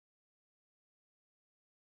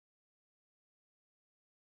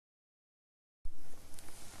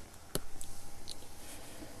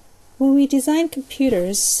When we design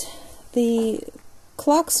computers, the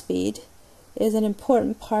clock speed is an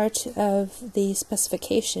important part of the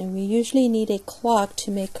specification. We usually need a clock to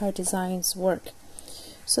make our designs work.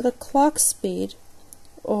 So the clock speed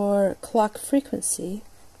or clock frequency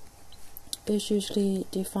is usually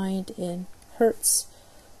defined in hertz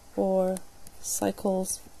or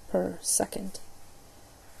cycles per second.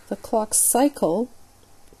 The clock cycle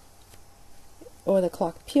or the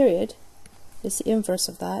clock period is the inverse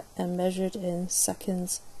of that and measured in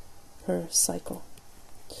seconds per cycle.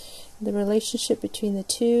 The relationship between the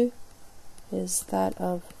two is that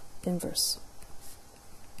of inverse.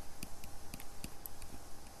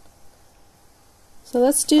 So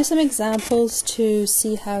let's do some examples to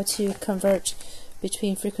see how to convert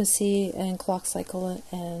between frequency and clock cycle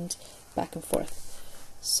and back and forth.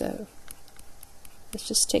 So let's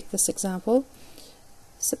just take this example.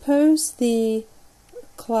 Suppose the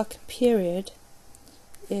clock period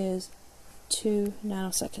is 2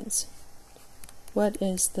 nanoseconds. What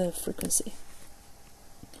is the frequency?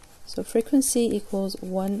 So frequency equals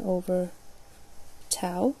 1 over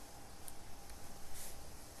tau,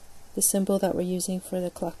 the symbol that we're using for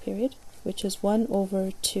the clock period, which is 1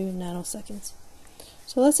 over 2 nanoseconds.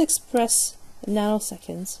 So let's express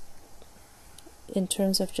nanoseconds in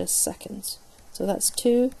terms of just seconds. So that's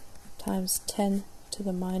 2 times 10 to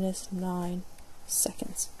the minus 9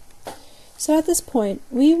 seconds. So at this point,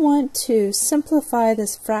 we want to simplify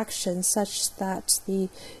this fraction such that the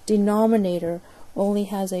denominator only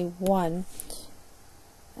has a 1.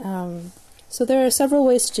 So there are several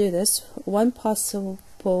ways to do this. One possible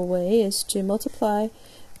way is to multiply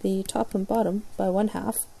the top and bottom by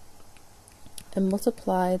 1/2 and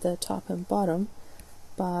multiply the top and bottom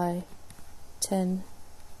by 10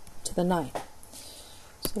 to the 9.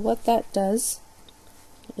 So what that does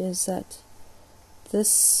is that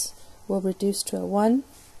this will reduce to a 1.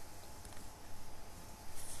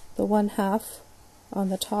 The 1/2 on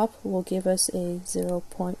the top will give us a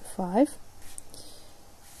 0.5,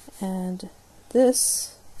 and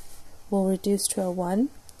this will reduce to a 1,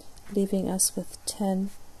 leaving us with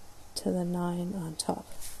 10 to the 9 on top.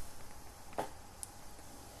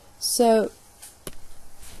 So,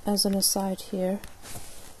 as an aside here,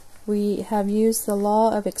 we have used the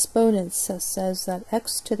law of exponents that says that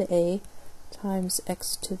x to the a times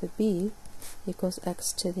x to the b equals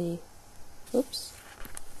x to the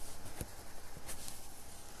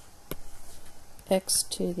x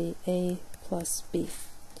to the a plus b.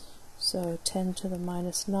 So 10 to the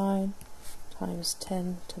minus 9 times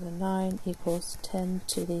 10 to the 9 equals 10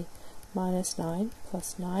 to the minus 9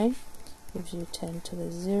 plus 9 gives you 10 to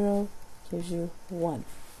the 0, gives you 1.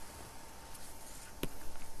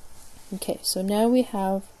 Okay, so now we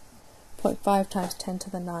have 0.5 times 10 to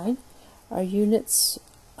the 9. Our units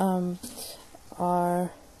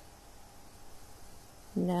are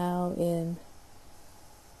now in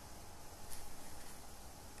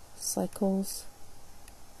cycles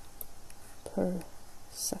per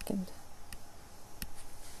second.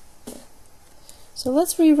 So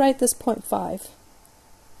let's rewrite this 0.5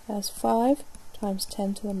 as 5 times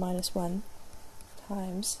 10 to the minus 1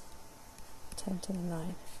 times 10 to the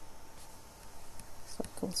 9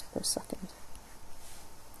 cycles per second.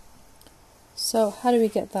 So how do we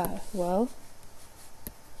get that? Well,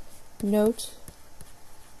 note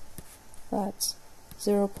that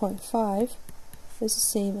 0.5 is the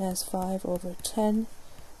same as 5 over 10,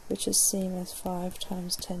 which is the same as 5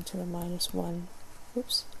 times 10 to the minus 1,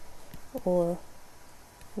 or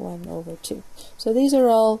 1 over 2. So these are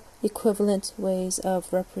all equivalent ways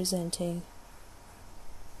of representing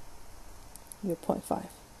your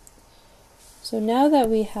 0.5. So now that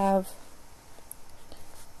we have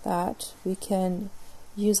that, we can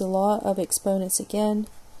use the law of exponents again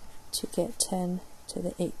to get 10 to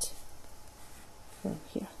the 8 from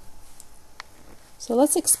here. So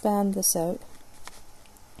let's expand this out.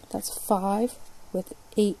 That's 5 with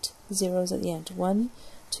 8 zeros at the end. 1,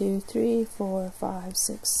 2, 3, 4, 5,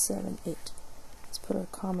 6, 7, 8. Let's put our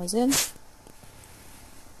commas in.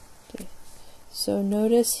 Okay. So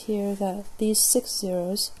notice here that these 6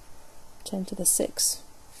 zeros, 10 to the 6,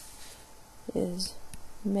 is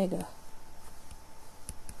mega.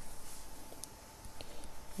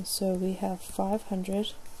 And so we have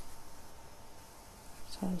 500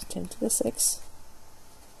 times 10 to the 6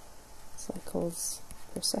 cycles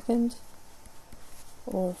per second,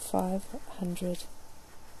 or 500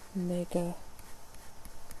 megahertz.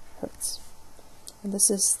 And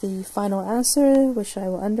this is the final answer, which I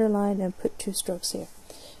will underline and put 2 strokes here.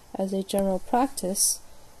 As a general practice,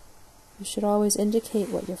 you should always indicate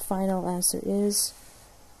what your final answer is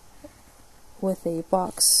with a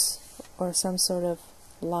box or some sort of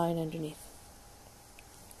line underneath.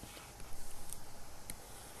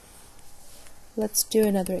 Let's do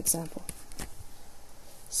another example.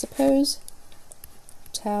 Suppose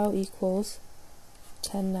tau equals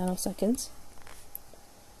 10 nanoseconds.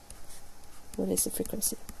 What is the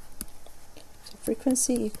frequency? So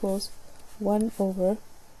frequency equals 1 over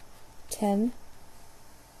 10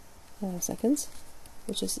 nanoseconds,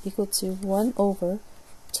 which is equal to 1 over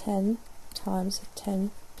 10 times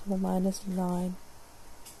 10 to the minus 9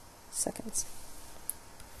 seconds.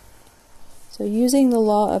 So using the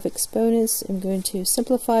law of exponents, I'm going to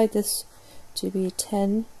simplify this to be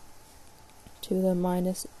 10 to the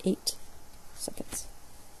minus 8 seconds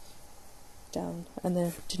down in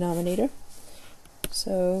the denominator.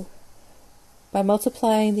 So by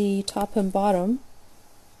multiplying the top and bottom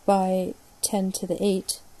by 10 to the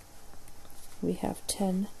 8, we have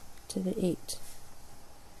 10 to the 8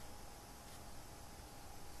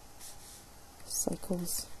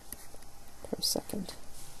 cycles per second.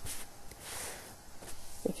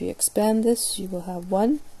 If you expand this, you will have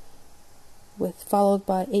 1 followed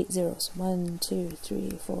by 8 zeros. 1, 2,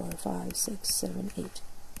 3, 4, 5, 6, 7, 8.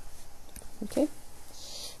 Okay?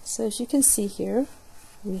 So as you can see here,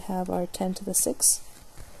 we have our 10 to the 6,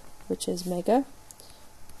 which is mega.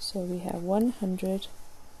 So we have 100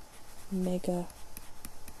 megahertz.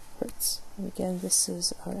 And again, this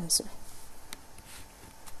is our answer.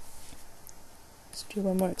 Let's do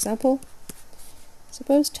one more example.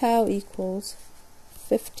 Suppose tau equals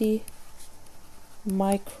 50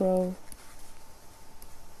 microseconds.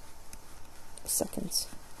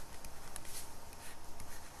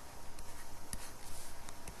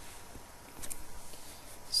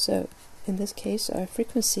 So in this case, our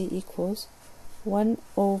frequency equals 1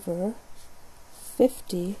 over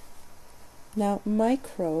 50. Now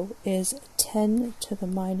micro is 10 to the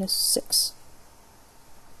minus 6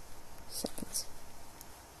 seconds.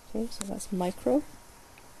 Okay, so that's micro.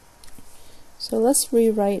 So let's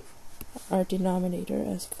rewrite our denominator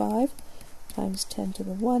as 5 times 10 to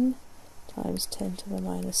the 1 times 10 to the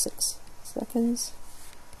minus 6 seconds,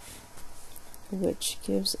 which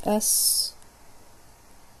gives us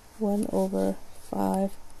 1 over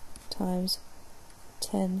 5 times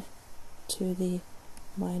 10 to the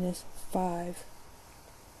minus 5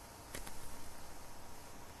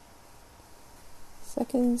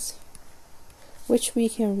 seconds, which we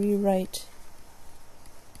can rewrite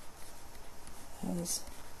as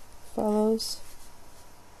follows.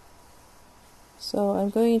 So I'm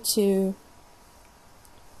going to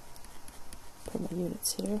put my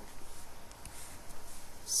units here.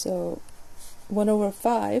 So 1 over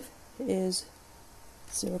 5 is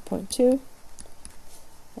 0.2,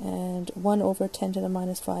 and 1 over 10 to the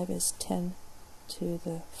minus 5 is 10 to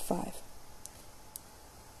the 5.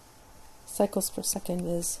 Cycles per second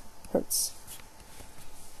is hertz.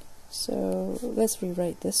 So let's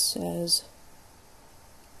rewrite this as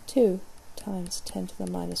 2 times 10 to the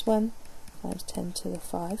minus 1 times 10 to the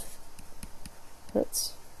 5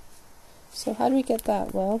 hertz. So how do we get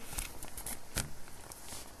that? Well,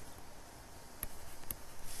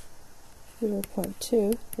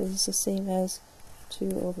 0.2 is the same as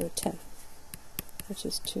 2 over 10, which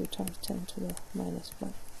is 2 times 10 to the minus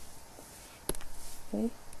 1. Okay,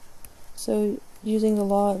 so using the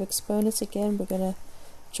law of exponents again, we're going to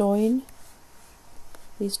join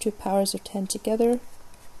these two powers of 10 together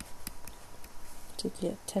to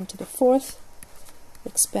get 10 to the 4th.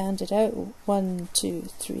 Expand it out, 1, 2,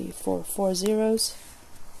 3, 4, 4 zeros.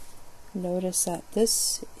 Notice that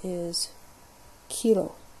this is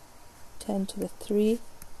kilo. 10 to the 3.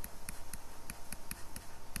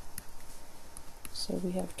 So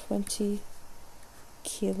we have 20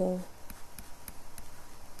 kilohertz.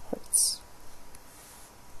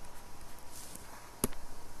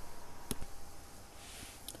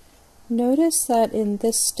 Notice that in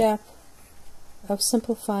this step of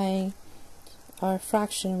simplifying our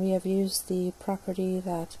fraction, we have used the property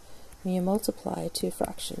that when you multiply two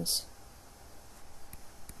fractions,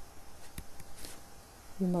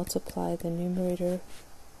 you multiply the numerator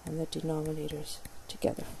and the denominators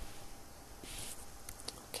together.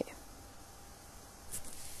 Okay.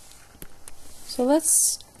 So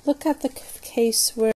let's look at the case where